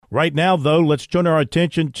Right now, though, let's turn our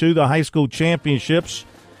attention to the high school championships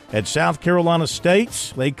at South Carolina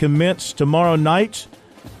State. They commence tomorrow night,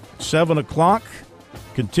 7 o'clock,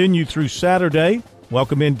 continue through Saturday.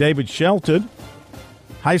 Welcome in David Shelton.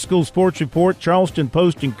 High school sports report, Charleston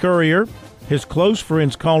Post and Courier. His close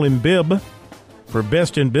friends call him Bib for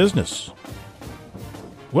best in business.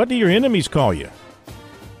 What do your enemies call you?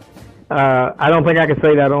 I don't think I can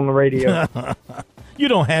say that on the radio. You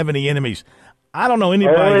don't have any enemies. I don't know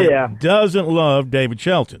anybody that doesn't love David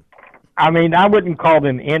Shelton. I mean, I wouldn't call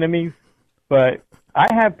them enemies, but I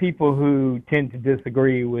have people who tend to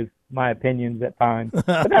disagree with my opinions at times.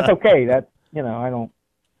 But that's okay. That's, I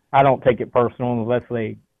don't take it personal unless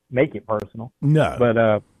they make it personal. No. But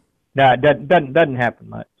no, it doesn't happen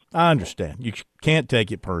much. I understand. You can't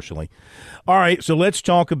take it personally. All right, so let's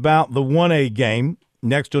talk about the 1A game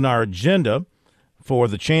next on our agenda for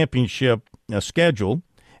the championship schedule.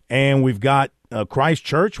 And we've got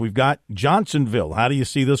Christchurch. We've got Johnsonville. How do you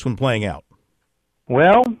see this one playing out?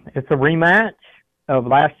 Well, it's a rematch of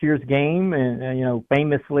last year's game. And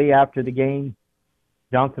famously after the game,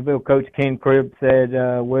 Johnsonville coach Ken Cribb said,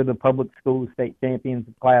 we're the public school state champions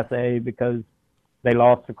of Class A because they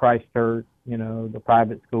lost to Christchurch, the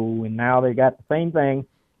private school. And now they got the same thing.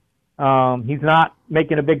 He's not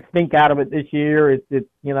making a big stink out of it this year. It's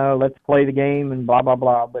let's play the game and blah, blah,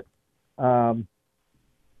 blah. But,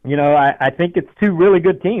 I think it's two really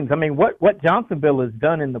good teams. I mean, what Johnsonville has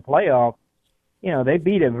done in the playoffs, they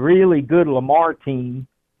beat a really good Lamar team,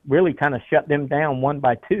 really kind of shut them down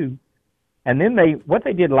 1-2. And then what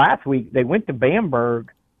they did last week, they went to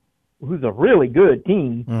Bamberg, who's a really good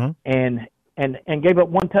team, and gave up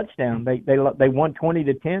one touchdown. They won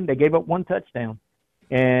 20-10. They gave up one touchdown.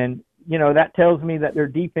 And, that tells me that their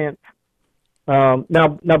defense,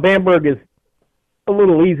 now Bamberg is a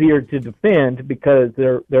little easier to defend because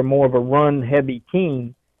they're more of a run-heavy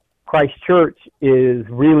team. Christchurch is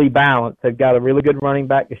really balanced. They've got a really good running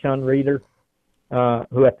back, Deshaun Reeder,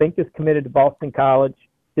 who I think is committed to Boston College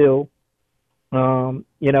still.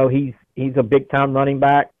 He's a big-time running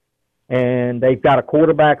back, and they've got a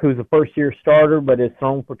quarterback who's a first-year starter but has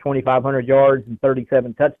thrown for 2,500 yards and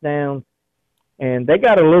 37 touchdowns. And they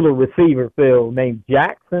got a little receiver, Phil, named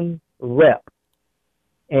Jackson Rep.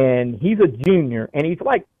 And he's a junior, and he's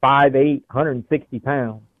like 5'8", 160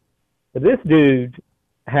 pounds. But this dude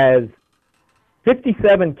has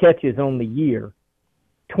 57 catches on the year,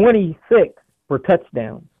 26 for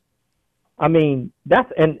touchdowns. I mean,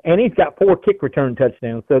 and he's got 4 kick return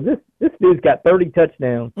touchdowns. So this dude's got 30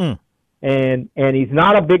 touchdowns, and he's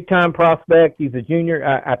not a big-time prospect. He's a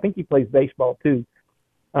junior. I think he plays baseball too.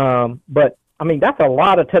 But I mean, that's a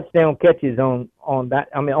lot of touchdown catches on that.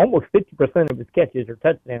 I mean, almost 50% of his catches are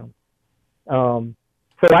touchdowns. So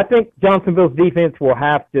I think Johnsonville's defense will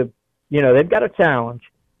have to, they've got a challenge.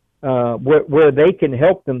 Where they can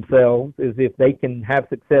help themselves is if they can have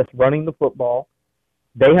success running the football.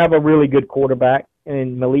 They have a really good quarterback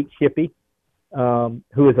in Malik Shippey,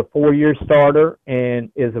 who is a 4-year starter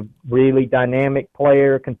and is a really dynamic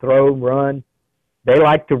player, can throw, run. They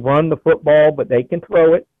like to run the football, but they can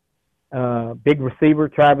throw it. Big receiver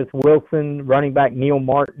Travis Wilson, running back Neil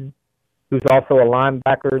Martin, who's also a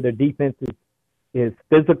linebacker. Their defense is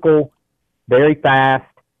physical, very fast,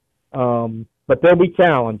 but they'll be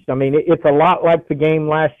challenged. I mean, it's a lot like the game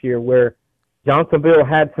last year where Johnsonville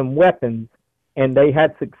had some weapons and they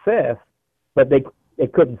had success, but they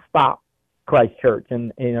couldn't stop Christchurch,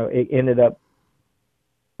 and it ended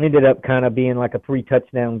up kind of being like a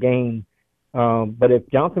 3-touchdown game. But if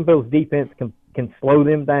Johnsonville's defense can slow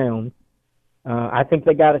them down, I think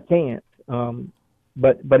they got a chance.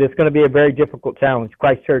 But it's going to be a very difficult challenge.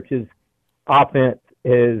 Christchurch's offense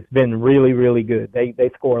has been really, really good.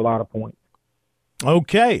 They score a lot of points.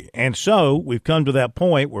 Okay, and so we've come to that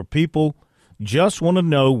point where people just want to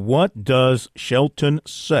know, what does Shelton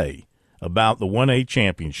say about the 1A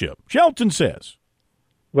championship? Shelton says,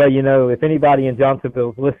 well, if anybody in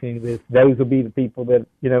Johnsonville is listening to this, those will be the people that,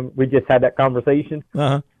 we just had that conversation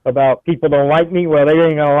about people don't like me. Well, they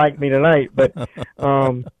ain't going to like me tonight. But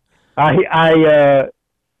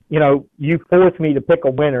you force me to pick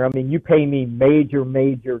a winner. I mean, you pay me major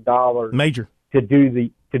dollars to do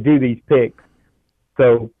these picks.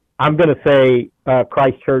 So I'm going to say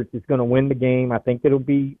Christchurch is going to win the game. I think it'll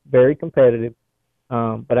be very competitive.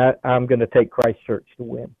 But I'm going to take Christchurch to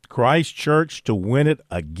win. Christchurch to win it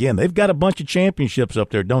again. They've got a bunch of championships up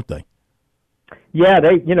there, don't they? Yeah,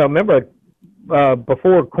 they. Remember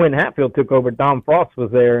before Quinn Hatfield took over, Don Frost was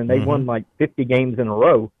there, and they won like 50 games in a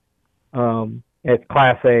row at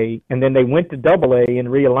Class A, and then they went to Double A in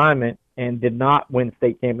realignment and did not win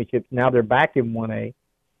state championships. Now they're back in 1A,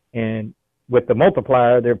 and with the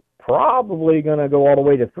multiplier, they're probably going to go all the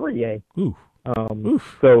way to 3A. Ooh.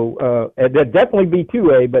 So there'll definitely be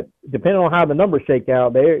 2A, but depending on how the numbers shake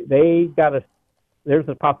out, there's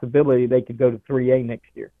a possibility they could go to 3A next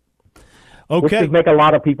year. Okay. Which would make a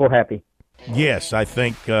lot of people happy. Yes, I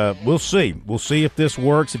think we'll see. We'll see if this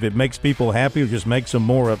works, if it makes people happy or just makes them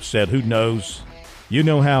more upset. Who knows? You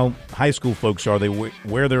know how high school folks are. They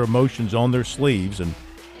wear their emotions on their sleeves, and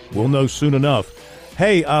we'll know soon enough.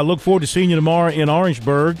 Hey, I look forward to seeing you tomorrow in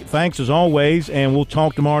Orangeburg. Thanks as always, and we'll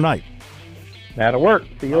talk tomorrow night. That'll work.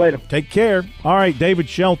 See you later. Take care. All right, David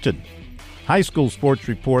Shelton, High School Sports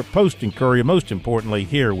Report, Post and Courier, most importantly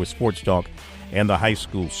here with Sports Talk and the High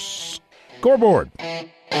School Scoreboard.